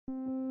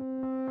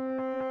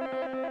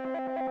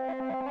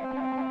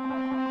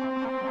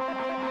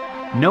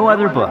No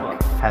other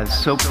book has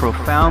so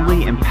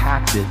profoundly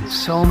impacted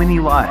so many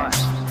lives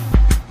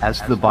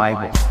as the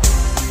Bible.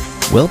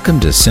 Welcome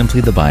to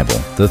Simply the Bible,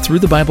 the Through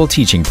the Bible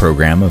teaching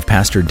program of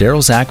Pastor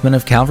Daryl Zachman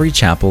of Calvary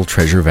Chapel,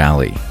 Treasure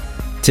Valley.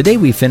 Today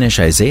we finish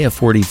Isaiah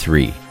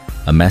 43,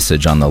 a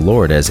message on the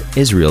Lord as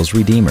Israel's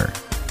Redeemer.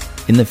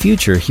 In the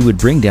future, he would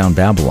bring down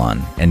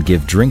Babylon and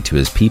give drink to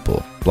his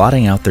people,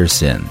 blotting out their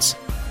sins.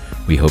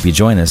 We hope you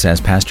join us as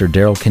Pastor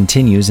Daryl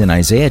continues in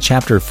Isaiah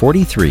chapter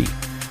 43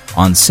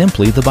 on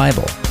Simply the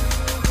Bible.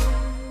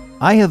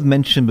 I have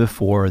mentioned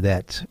before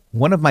that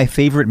one of my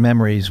favorite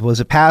memories was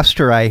a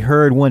pastor I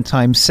heard one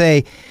time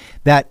say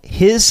that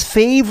his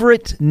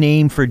favorite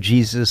name for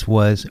Jesus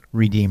was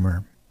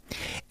Redeemer.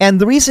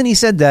 And the reason he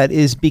said that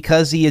is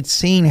because he had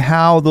seen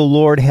how the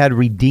Lord had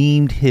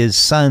redeemed his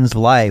son's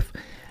life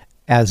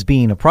as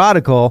being a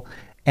prodigal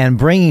and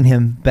bringing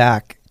him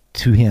back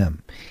to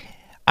him.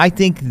 I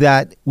think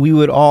that we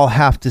would all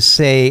have to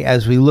say,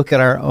 as we look at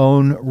our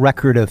own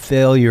record of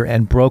failure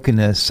and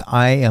brokenness,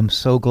 I am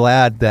so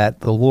glad that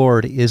the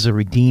Lord is a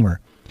redeemer.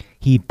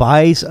 He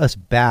buys us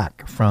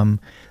back from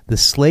the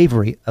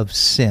slavery of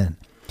sin.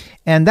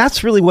 And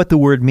that's really what the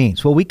word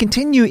means. Well, we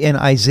continue in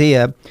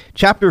Isaiah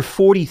chapter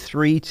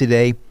 43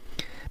 today,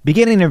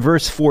 beginning in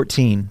verse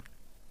 14.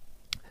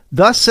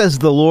 Thus says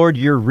the Lord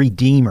your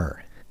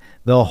Redeemer,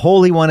 the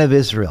Holy One of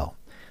Israel.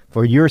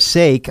 For your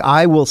sake,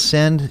 I will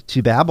send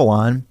to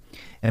Babylon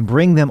and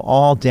bring them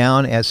all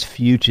down as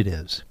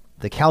fugitives,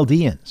 the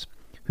Chaldeans,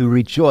 who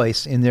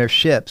rejoice in their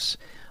ships.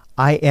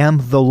 I am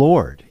the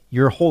Lord,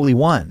 your Holy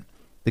One,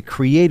 the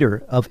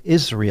Creator of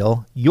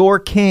Israel, your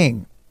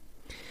King.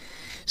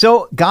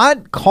 So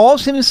God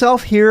calls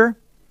himself here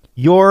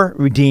your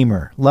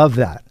Redeemer. Love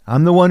that.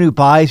 I'm the one who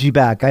buys you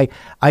back.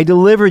 I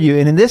deliver you.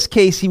 And in this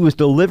case, he was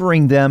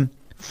delivering them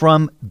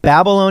from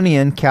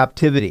Babylonian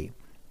captivity.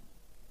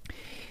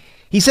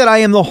 He said, I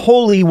am the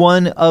Holy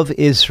One of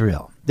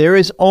Israel. There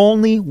is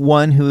only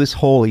one who is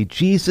holy.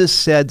 Jesus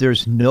said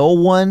there's no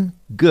one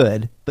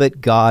good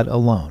but God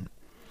alone.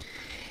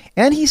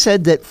 And he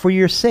said that for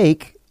your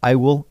sake, I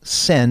will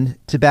send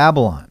to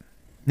Babylon.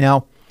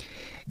 Now,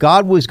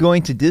 God was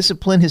going to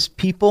discipline his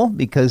people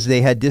because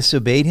they had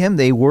disobeyed him.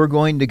 They were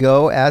going to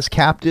go as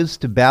captives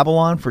to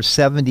Babylon for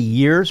 70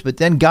 years, but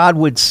then God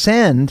would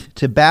send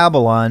to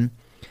Babylon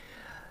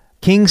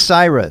King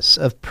Cyrus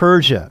of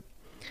Persia,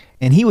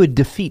 and he would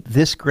defeat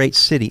this great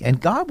city.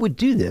 And God would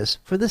do this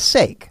for the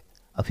sake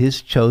of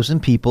his chosen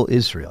people,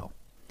 Israel.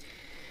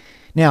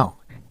 Now,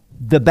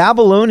 the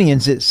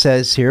Babylonians, it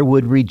says here,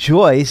 would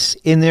rejoice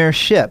in their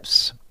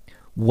ships.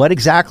 What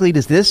exactly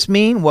does this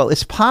mean? Well,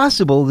 it's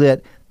possible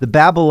that the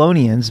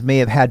Babylonians may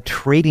have had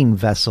trading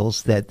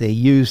vessels that they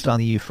used on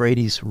the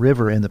Euphrates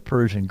River in the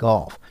Persian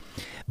Gulf,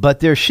 but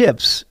their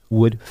ships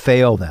would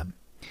fail them.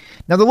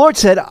 Now, the Lord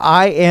said,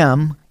 I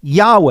am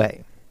Yahweh.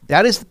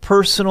 That is the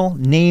personal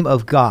name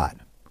of God,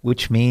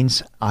 which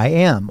means I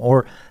am,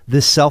 or the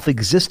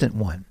self-existent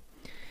one.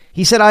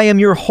 He said, I am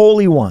your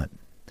Holy One.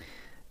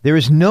 There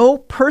is no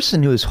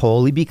person who is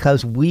holy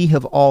because we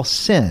have all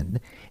sinned,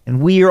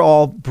 and we are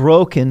all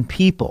broken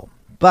people.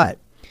 But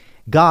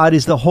God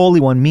is the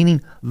Holy One,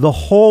 meaning the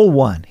whole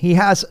one. He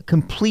has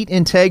complete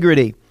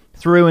integrity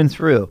through and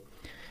through.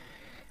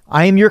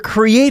 I am your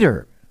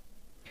Creator.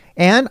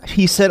 And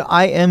he said,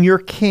 I am your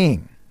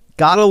King.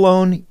 God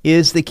alone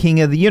is the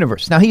King of the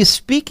universe. Now, he is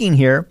speaking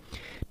here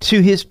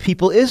to his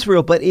people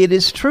Israel, but it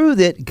is true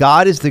that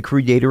God is the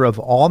creator of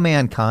all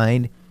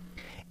mankind,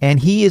 and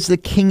he is the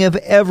King of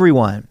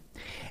everyone.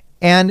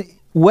 And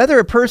whether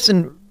a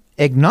person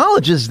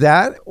acknowledges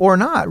that or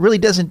not really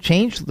doesn't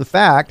change the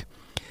fact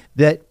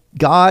that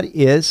God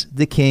is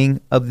the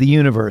King of the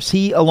universe.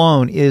 He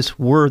alone is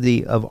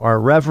worthy of our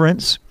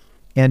reverence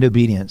and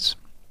obedience.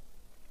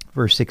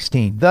 Verse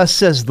 16, thus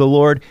says the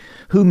Lord,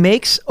 who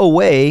makes a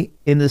way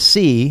in the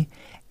sea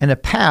and a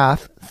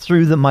path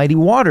through the mighty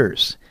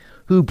waters,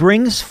 who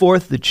brings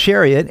forth the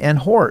chariot and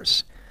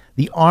horse,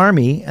 the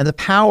army and the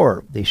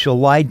power. They shall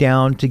lie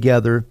down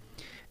together.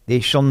 They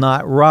shall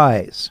not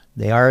rise.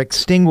 They are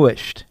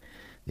extinguished.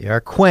 They are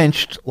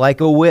quenched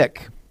like a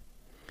wick.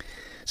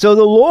 So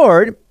the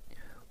Lord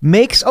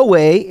makes a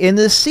way in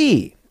the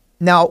sea.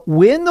 Now,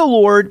 when the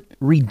Lord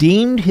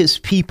redeemed his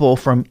people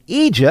from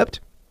Egypt,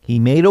 he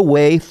made a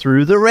way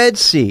through the Red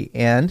Sea,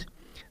 and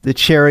the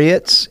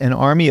chariots and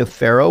army of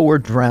Pharaoh were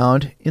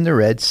drowned in the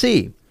Red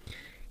Sea.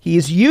 He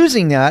is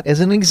using that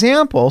as an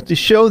example to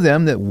show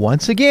them that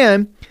once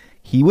again,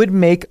 he would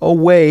make a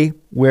way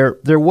where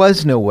there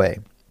was no way.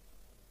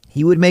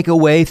 He would make a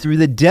way through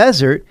the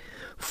desert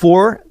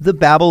for the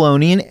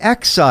Babylonian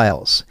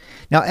exiles.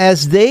 Now,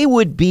 as they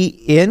would be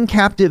in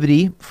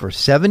captivity for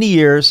 70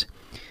 years,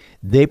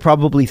 they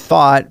probably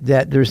thought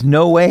that there's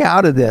no way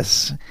out of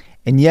this.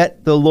 And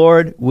yet the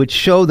Lord would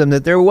show them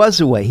that there was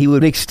a way. He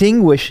would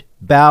extinguish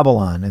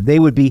Babylon, and they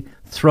would be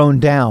thrown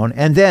down.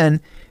 And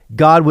then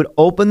God would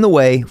open the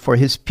way for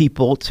his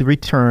people to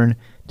return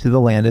to the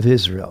land of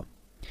Israel.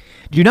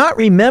 Do not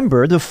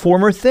remember the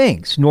former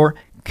things, nor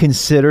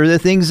consider the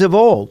things of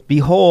old.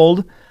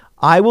 Behold,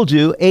 I will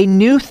do a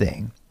new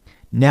thing.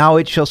 Now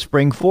it shall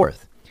spring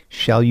forth.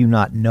 Shall you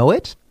not know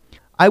it?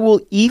 I will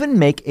even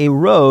make a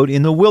road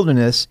in the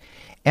wilderness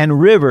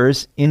and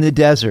rivers in the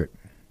desert.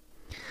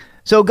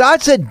 So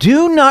God said,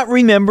 do not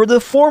remember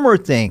the former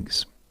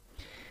things.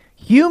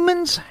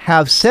 Humans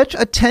have such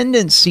a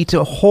tendency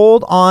to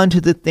hold on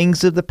to the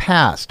things of the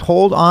past,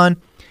 hold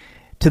on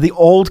to the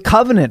old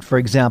covenant, for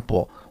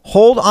example,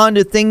 hold on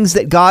to things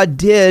that God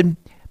did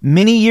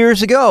many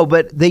years ago,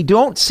 but they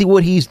don't see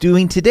what he's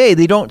doing today.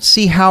 They don't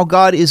see how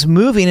God is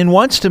moving and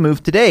wants to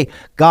move today.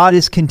 God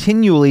is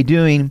continually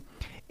doing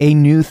a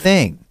new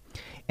thing,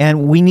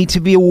 and we need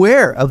to be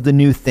aware of the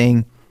new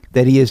thing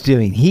that he is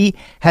doing. He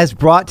has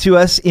brought to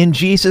us in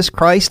Jesus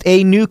Christ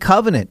a new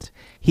covenant.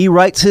 He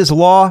writes his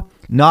law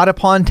not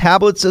upon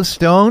tablets of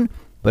stone,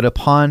 but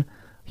upon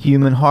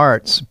human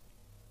hearts.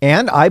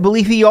 And I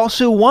believe he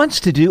also wants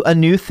to do a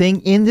new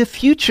thing in the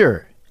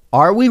future.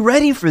 Are we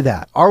ready for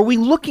that? Are we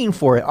looking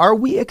for it? Are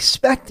we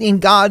expecting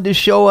God to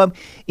show up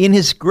in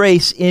his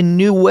grace in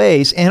new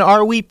ways? And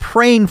are we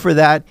praying for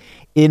that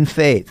in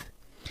faith?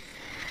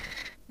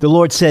 The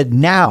Lord said,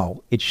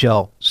 now it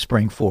shall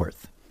spring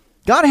forth.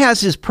 God has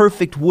his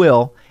perfect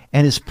will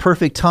and his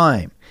perfect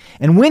time.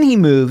 And when he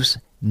moves,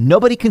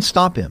 nobody can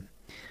stop him.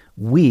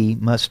 We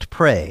must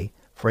pray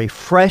for a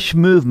fresh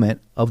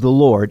movement of the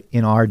Lord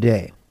in our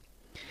day.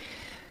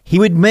 He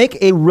would make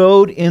a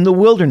road in the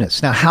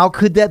wilderness. Now, how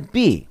could that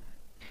be?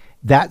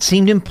 That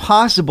seemed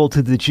impossible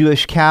to the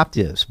Jewish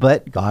captives,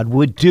 but God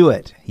would do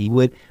it. He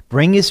would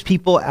bring his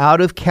people out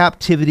of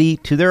captivity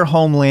to their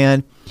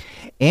homeland,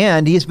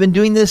 and he has been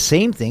doing the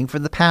same thing for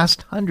the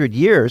past 100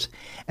 years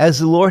as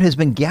the Lord has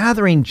been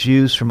gathering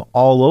Jews from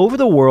all over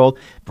the world,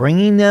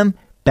 bringing them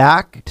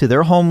back to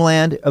their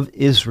homeland of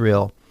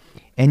Israel.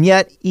 And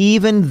yet,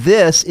 even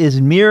this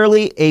is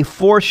merely a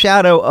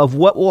foreshadow of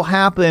what will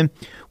happen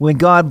when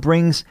God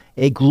brings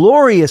a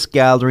glorious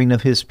gathering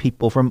of his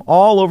people from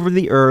all over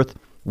the earth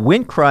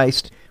when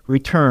Christ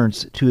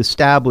returns to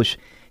establish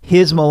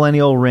his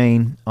millennial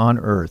reign on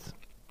earth.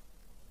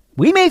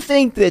 We may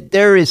think that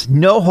there is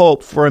no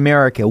hope for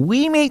America.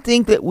 We may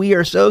think that we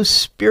are so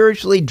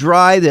spiritually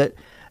dry that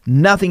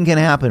nothing can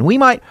happen. We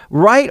might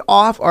write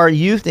off our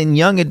youth and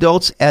young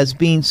adults as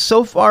being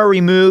so far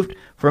removed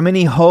from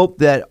any hope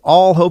that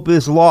all hope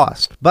is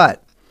lost.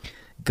 But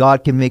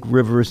God can make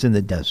rivers in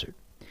the desert.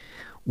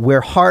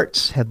 Where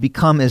hearts have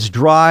become as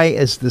dry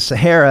as the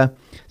Sahara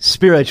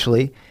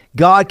spiritually,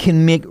 God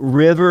can make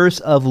rivers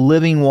of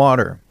living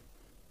water.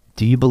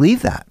 Do you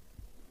believe that?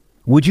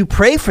 Would you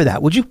pray for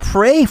that? Would you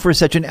pray for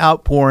such an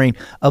outpouring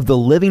of the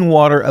living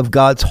water of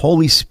God's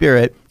Holy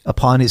Spirit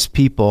upon his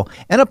people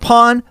and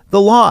upon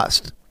the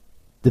lost?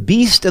 The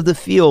beast of the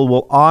field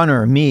will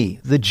honor me,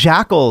 the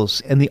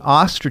jackals and the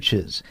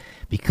ostriches,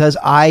 because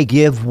I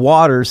give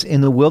waters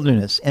in the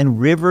wilderness and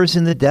rivers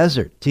in the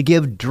desert to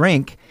give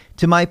drink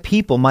to my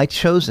people, my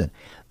chosen.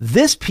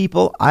 This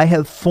people I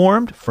have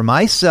formed for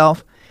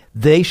myself.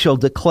 They shall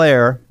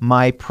declare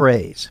my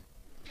praise.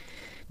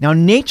 Now,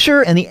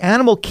 nature and the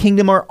animal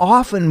kingdom are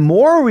often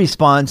more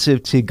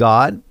responsive to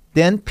God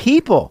than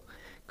people.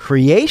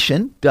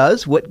 Creation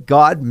does what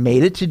God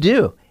made it to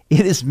do.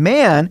 It is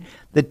man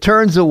that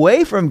turns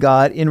away from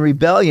God in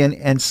rebellion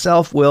and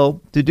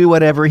self-will to do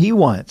whatever he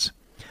wants.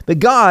 But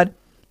God,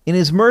 in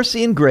his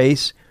mercy and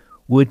grace,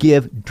 would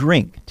give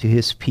drink to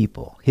his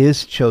people,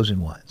 his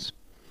chosen ones.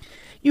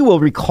 You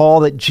will recall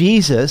that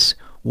Jesus,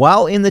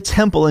 while in the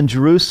temple in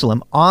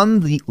Jerusalem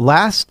on the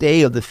last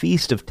day of the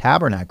Feast of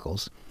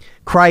Tabernacles,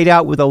 cried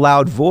out with a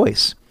loud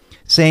voice,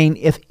 saying,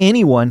 if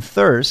anyone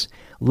thirsts,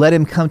 let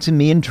him come to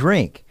me and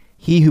drink.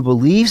 He who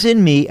believes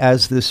in me,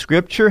 as the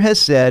scripture has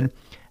said,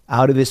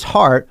 out of his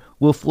heart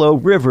will flow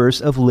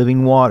rivers of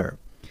living water.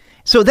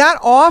 So that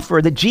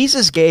offer that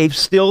Jesus gave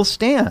still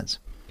stands.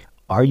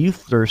 Are you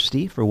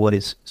thirsty for what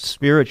is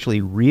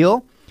spiritually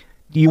real?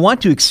 Do you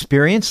want to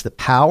experience the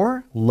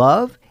power,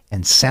 love,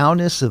 and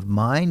soundness of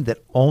mind that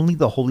only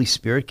the Holy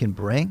Spirit can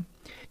bring?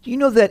 Do you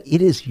know that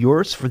it is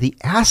yours for the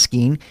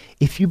asking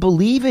if you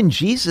believe in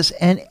Jesus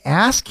and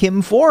ask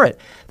him for it?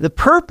 The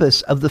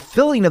purpose of the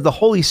filling of the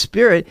Holy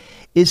Spirit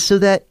is so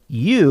that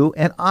you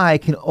and I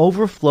can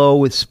overflow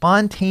with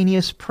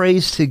spontaneous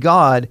praise to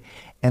God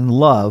and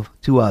love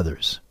to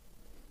others.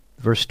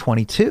 Verse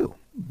 22,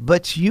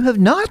 but you have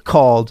not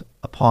called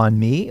upon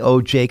me,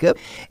 O Jacob,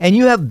 and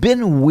you have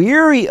been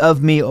weary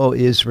of me, O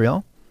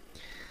Israel.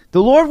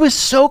 The Lord was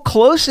so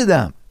close to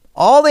them.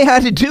 All they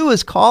had to do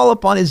was call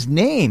upon his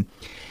name.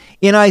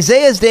 In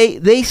Isaiah's day,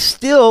 they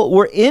still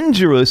were in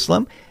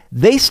Jerusalem.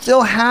 They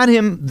still had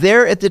him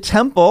there at the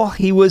temple.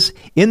 He was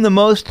in the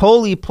most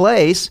holy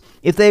place.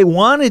 If they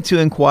wanted to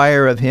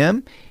inquire of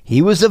him,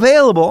 he was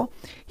available.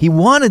 He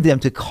wanted them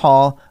to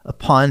call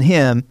upon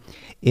him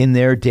in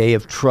their day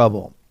of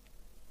trouble.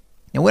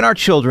 And when our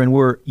children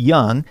were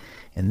young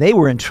and they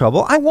were in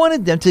trouble, I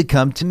wanted them to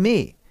come to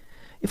me.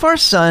 If our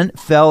son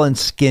fell and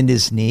skinned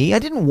his knee, I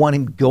didn't want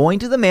him going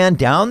to the man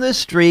down the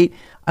street.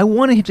 I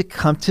wanted him to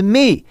come to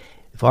me.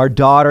 If our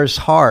daughter's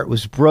heart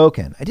was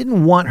broken, I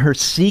didn't want her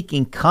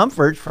seeking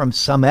comfort from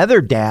some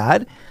other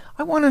dad.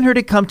 I wanted her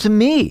to come to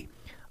me.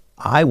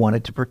 I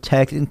wanted to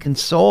protect and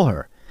console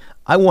her.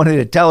 I wanted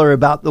to tell her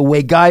about the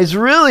way guys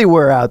really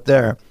were out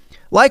there.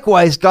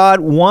 Likewise, God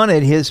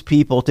wanted his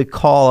people to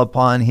call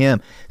upon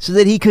him so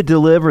that he could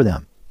deliver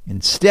them.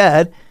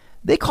 Instead,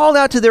 they called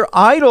out to their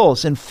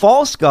idols and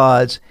false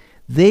gods.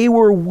 They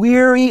were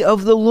weary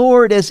of the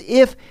Lord, as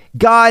if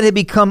God had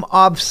become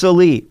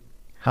obsolete.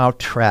 How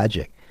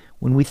tragic.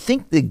 When we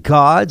think the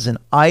gods and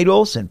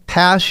idols and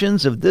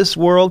passions of this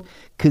world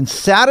can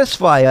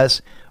satisfy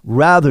us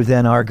rather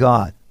than our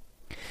God.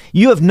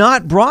 You have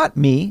not brought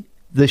me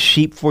the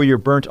sheep for your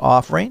burnt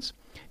offerings,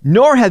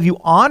 nor have you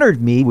honored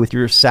me with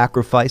your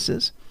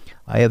sacrifices.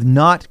 I have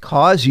not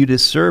caused you to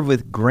serve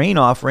with grain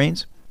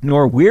offerings,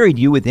 nor wearied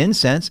you with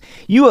incense.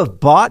 You have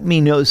bought me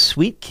no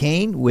sweet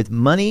cane with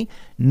money,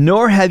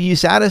 nor have you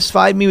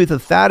satisfied me with the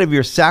fat of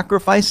your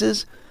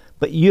sacrifices.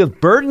 But you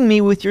have burdened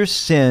me with your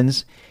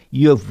sins.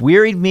 You have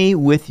wearied me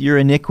with your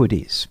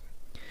iniquities.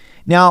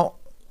 Now,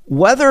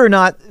 whether or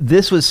not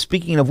this was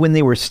speaking of when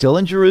they were still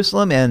in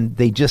Jerusalem and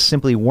they just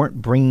simply weren't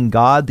bringing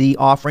God the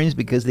offerings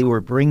because they were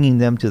bringing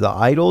them to the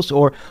idols,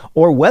 or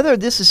whether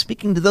this is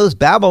speaking to those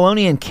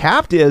Babylonian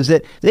captives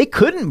that they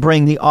couldn't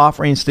bring the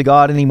offerings to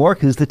God anymore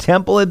because the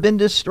temple had been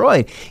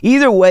destroyed.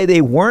 Either way,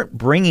 they weren't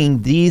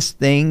bringing these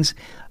things,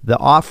 the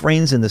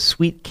offerings and the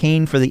sweet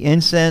cane for the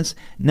incense.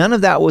 None of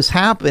that was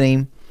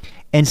happening.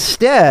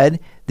 Instead,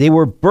 they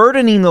were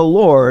burdening the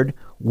Lord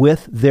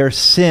with their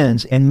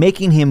sins and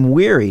making him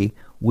weary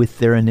with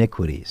their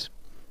iniquities.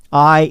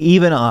 I,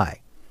 even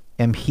I,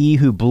 am he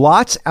who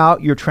blots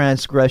out your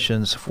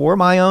transgressions for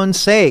my own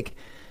sake,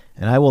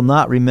 and I will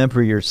not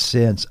remember your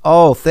sins.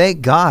 Oh,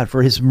 thank God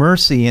for his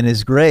mercy and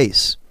his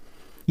grace.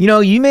 You know,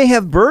 you may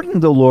have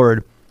burdened the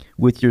Lord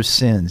with your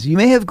sins. You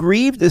may have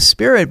grieved the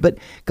Spirit, but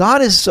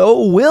God is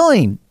so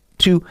willing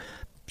to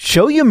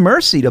show you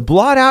mercy, to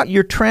blot out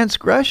your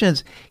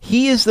transgressions.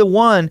 He is the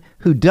one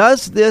who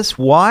does this.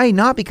 Why?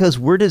 Not because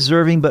we're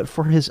deserving, but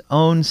for his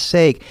own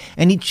sake.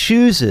 And he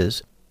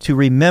chooses to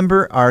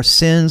remember our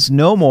sins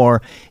no more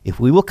if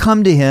we will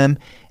come to him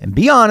and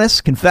be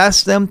honest,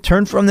 confess them,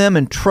 turn from them,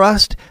 and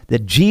trust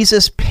that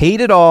Jesus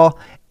paid it all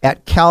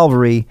at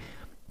Calvary.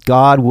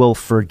 God will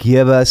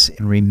forgive us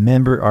and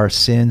remember our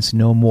sins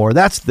no more.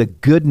 That's the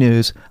good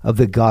news of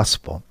the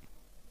gospel.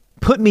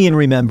 Put me in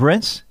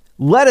remembrance.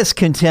 Let us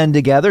contend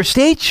together.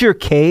 State your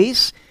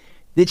case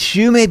that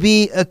you may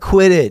be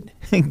acquitted.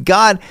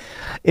 God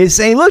is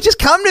saying, look, just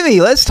come to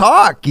me. Let's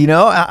talk. You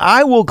know,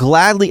 I will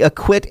gladly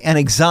acquit and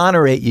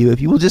exonerate you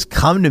if you will just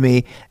come to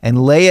me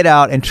and lay it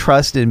out and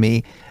trust in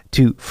me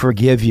to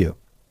forgive you.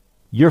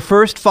 Your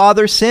first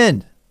father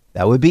sinned.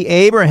 That would be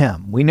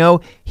Abraham. We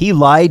know he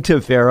lied to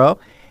Pharaoh.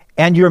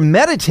 And your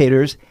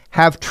meditators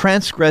have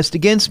transgressed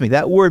against me.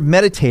 That word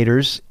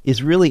meditators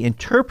is really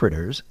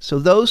interpreters. So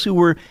those who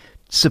were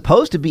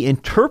supposed to be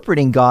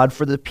interpreting God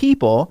for the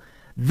people,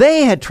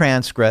 they had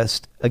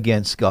transgressed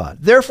against God.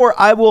 Therefore,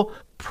 I will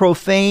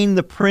profane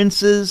the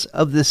princes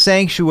of the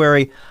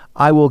sanctuary.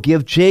 I will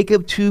give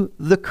Jacob to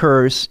the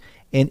curse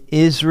and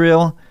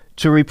Israel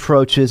to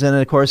reproaches. And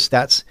of course,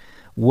 that's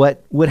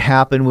what would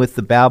happen with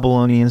the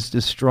Babylonians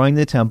destroying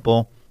the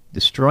temple,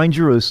 destroying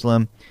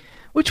Jerusalem,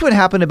 which would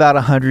happen about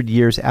 100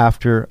 years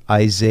after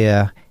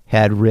Isaiah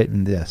had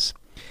written this.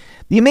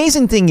 The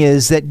amazing thing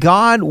is that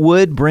God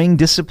would bring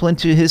discipline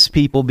to his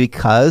people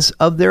because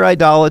of their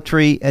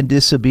idolatry and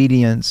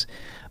disobedience.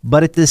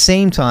 But at the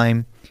same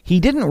time, he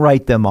didn't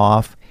write them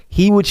off.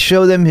 He would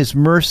show them his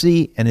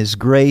mercy and his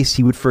grace.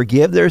 He would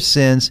forgive their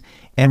sins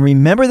and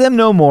remember them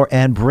no more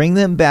and bring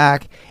them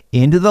back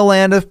into the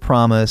land of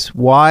promise.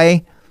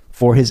 Why?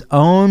 For his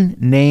own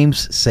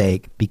name's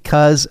sake,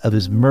 because of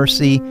his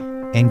mercy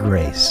and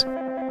grace.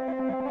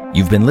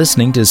 You've been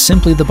listening to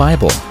Simply the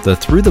Bible, the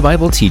Through the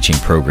Bible teaching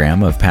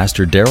program of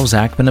Pastor Daryl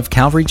Zachman of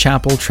Calvary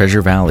Chapel,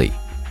 Treasure Valley.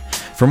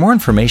 For more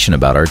information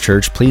about our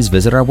church, please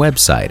visit our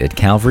website at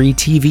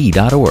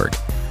calvarytv.org.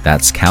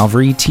 That's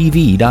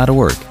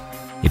calvarytv.org.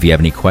 If you have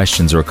any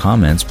questions or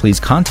comments, please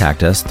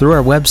contact us through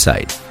our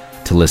website.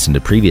 To listen to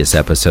previous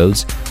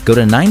episodes, go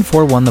to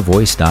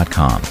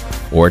 941thevoice.com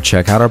or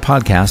check out our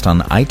podcast on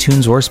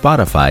iTunes or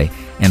Spotify,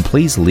 and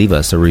please leave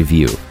us a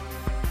review.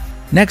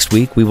 Next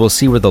week, we will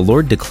see where the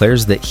Lord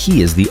declares that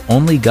he is the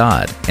only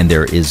God and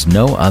there is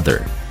no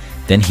other.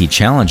 Then he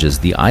challenges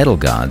the idol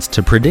gods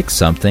to predict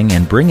something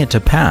and bring it to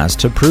pass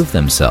to prove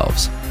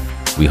themselves.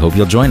 We hope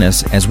you'll join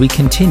us as we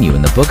continue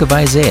in the book of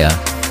Isaiah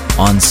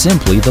on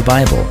Simply the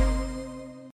Bible.